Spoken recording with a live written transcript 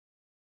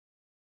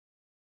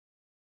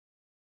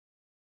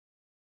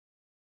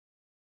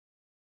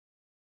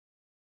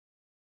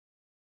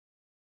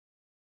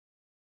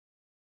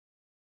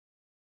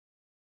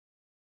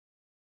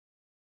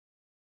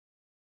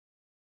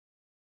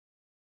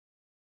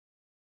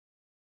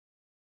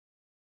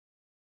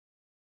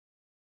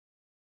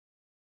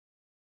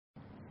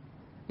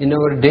In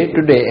our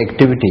day-to-day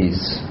activities,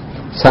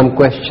 some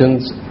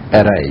questions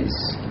arise.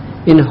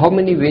 In how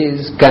many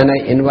ways can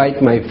I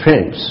invite my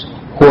friends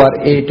who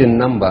are 8 in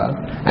number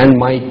and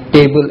my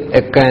table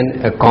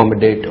can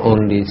accommodate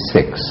only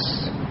 6?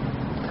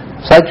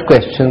 Such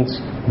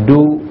questions do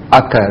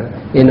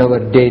occur in our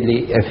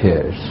daily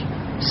affairs.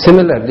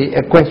 Similarly,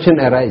 a question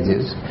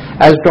arises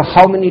as to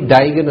how many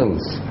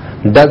diagonals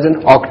does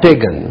an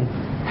octagon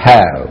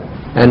have.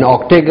 An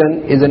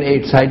octagon is an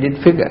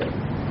 8-sided figure.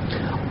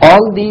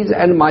 All these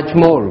and much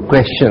more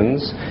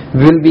questions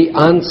will be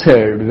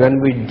answered when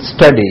we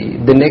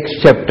study the next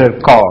chapter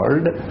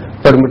called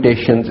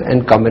Permutations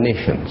and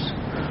Combinations.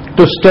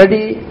 To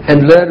study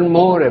and learn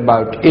more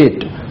about it,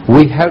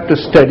 we have to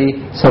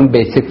study some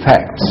basic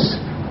facts.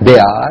 They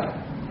are: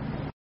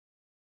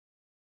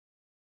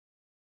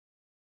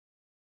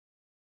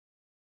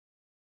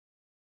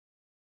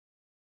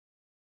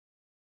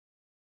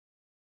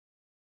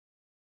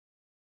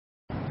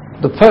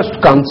 the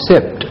first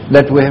concept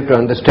that we have to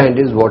understand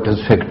is what is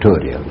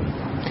factorial.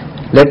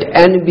 Let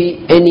n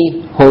be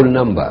any whole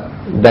number,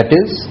 that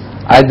is,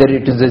 either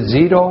it is a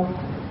 0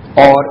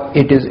 or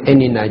it is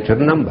any natural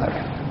number.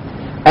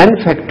 N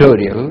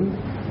factorial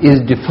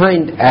is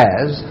defined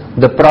as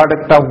the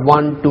product of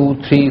 1, 2,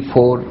 3,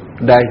 4,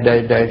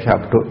 dash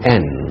up to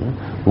n,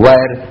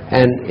 where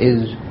n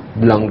is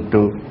belong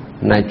to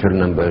natural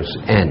numbers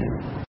n.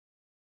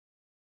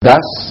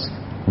 Thus,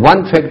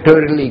 1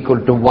 factorial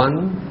equal to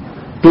 1,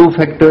 2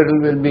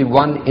 factorial will be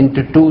 1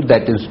 into 2,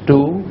 that is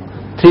 2.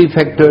 3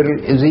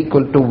 factorial is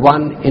equal to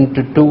 1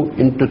 into 2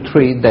 into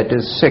 3, that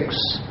is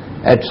 6,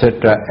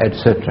 etc.,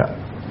 etc.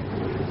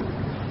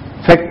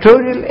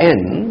 Factorial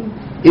n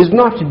is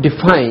not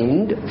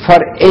defined for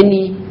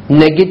any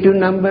negative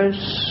numbers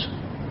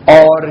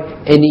or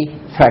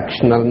any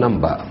fractional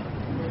number.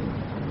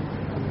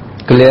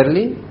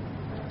 Clearly,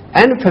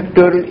 n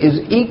factorial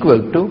is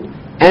equal to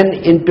n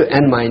into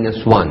n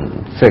minus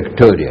 1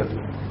 factorial,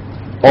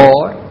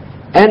 or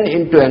n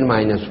into n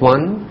minus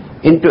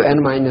 1 into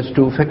n minus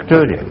 2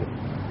 factorial,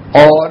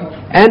 or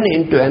n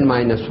into n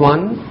minus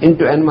 1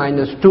 into n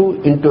minus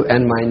 2 into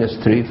n minus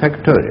 3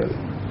 factorial.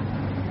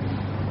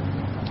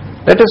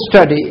 Let us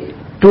study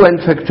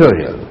 2n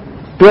factorial.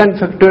 2n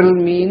factorial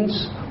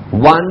means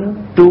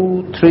 1,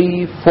 2,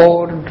 3,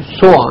 4,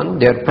 so on,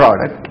 their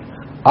product,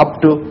 up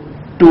to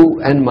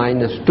 2n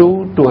minus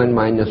 2, 2n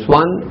minus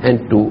 1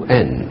 and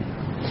 2n.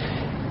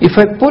 If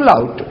I pull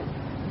out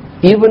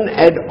even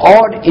add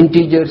odd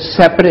integers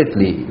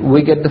separately,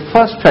 we get the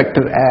first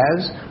factor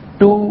as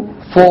 2,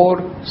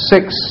 4,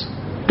 6,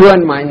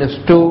 2n minus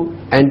 2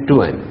 and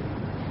 2n.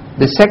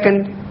 The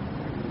second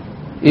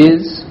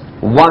is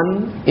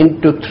 1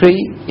 into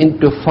 3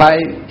 into 5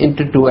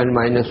 into 2n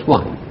minus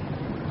 1.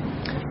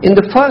 In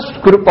the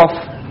first group of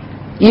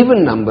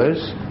even numbers,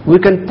 we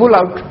can pull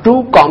out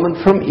 2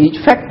 common from each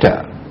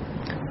factor.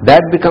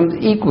 That becomes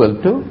equal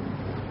to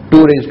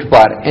 2 raised to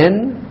power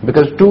n,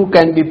 because 2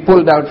 can be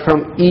pulled out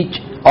from each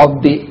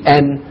of the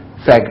n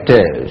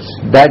factors.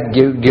 That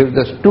gives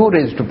us 2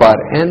 raised to power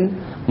n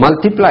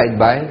multiplied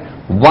by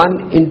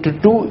 1 into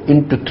 2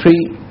 into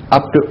 3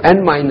 up to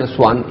n minus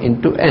 1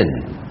 into n.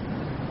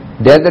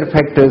 The other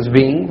factors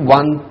being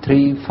 1,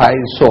 3, 5,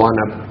 so on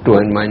up to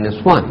n minus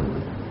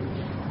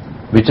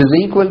 1, which is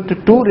equal to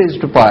 2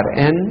 raised to power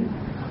n.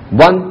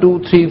 1,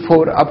 2, 3,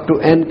 4 up to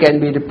n can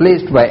be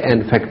replaced by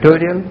n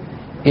factorial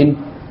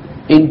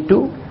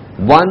into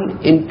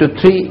 1 into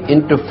 3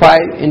 into 5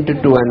 into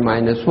 2n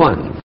minus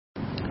 1,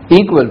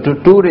 equal to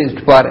 2 raised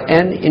to power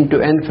n into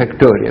n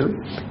factorial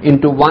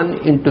into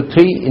 1 into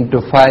 3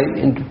 into 5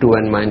 into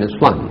 2n minus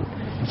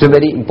 1. It's a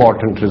very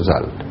important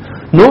result.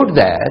 Note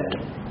that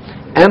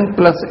m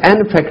plus n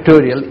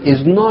factorial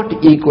is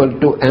not equal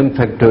to m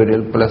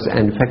factorial plus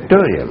n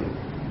factorial.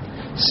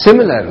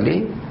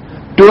 Similarly,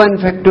 2n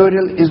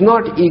factorial is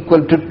not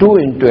equal to 2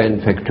 into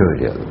n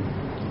factorial,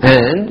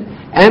 and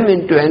m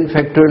into n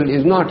factorial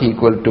is not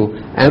equal to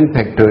m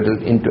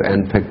factorial into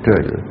n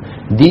factorial.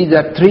 These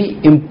are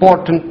 3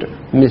 important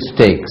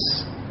mistakes.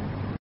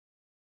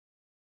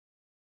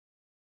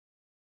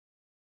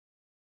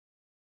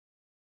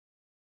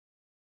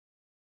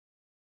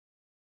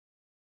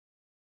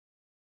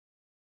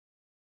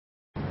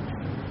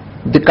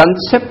 The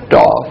concept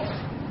of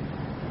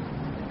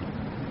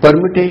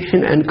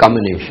permutation and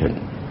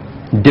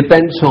combination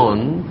depends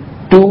on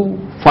 2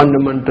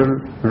 fundamental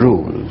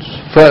rules.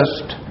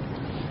 First,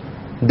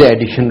 the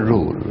addition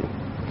rule.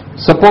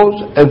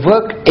 Suppose a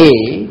work A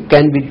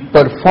can be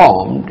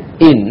performed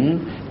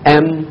in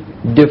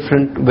m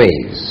different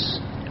ways,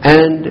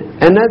 and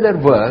another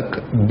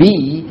work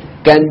B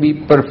can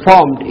be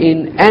performed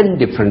in n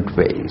different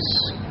ways,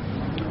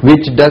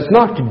 which does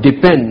not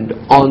depend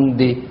on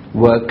the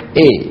work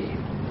A.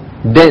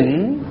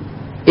 Then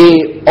A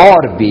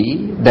or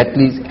B, that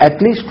is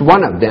at least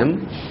one of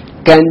them,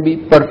 can be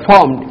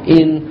performed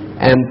in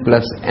m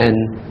plus n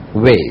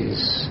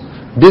ways.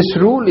 This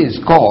rule is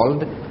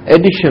called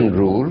addition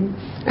rule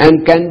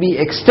and can be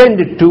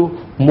extended to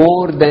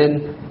more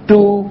than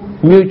 2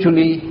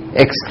 mutually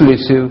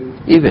exclusive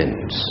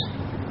events.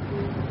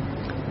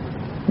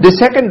 The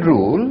second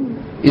rule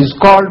is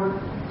called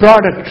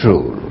product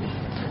rule.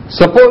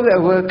 Suppose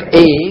a work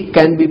A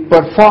can be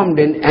performed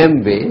in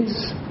M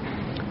ways,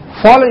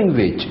 following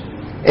which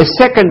a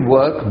second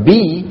work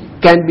B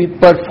can be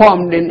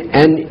performed in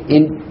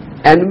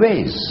N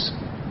ways.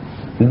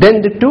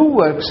 Then the two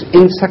works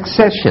in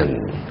succession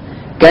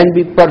can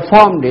be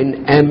performed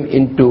in M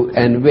into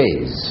N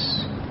ways.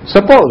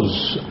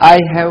 Suppose I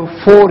have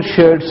 4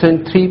 shirts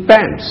and 3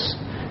 pants.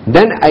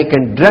 Then I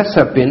can dress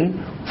up in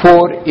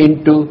 4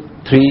 into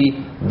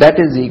 3, that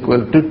is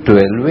equal to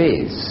 12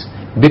 ways.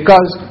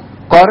 Because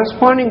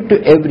corresponding to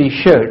every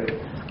shirt,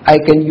 I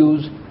can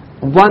use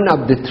one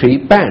of the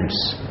 3 pants.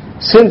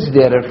 Since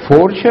there are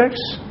 4 shirts,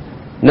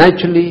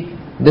 naturally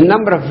the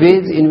number of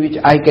ways in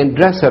which I can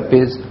dress up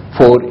is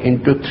 4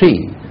 into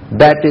 3.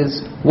 That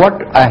is what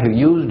I have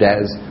used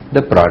as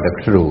the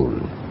product rule.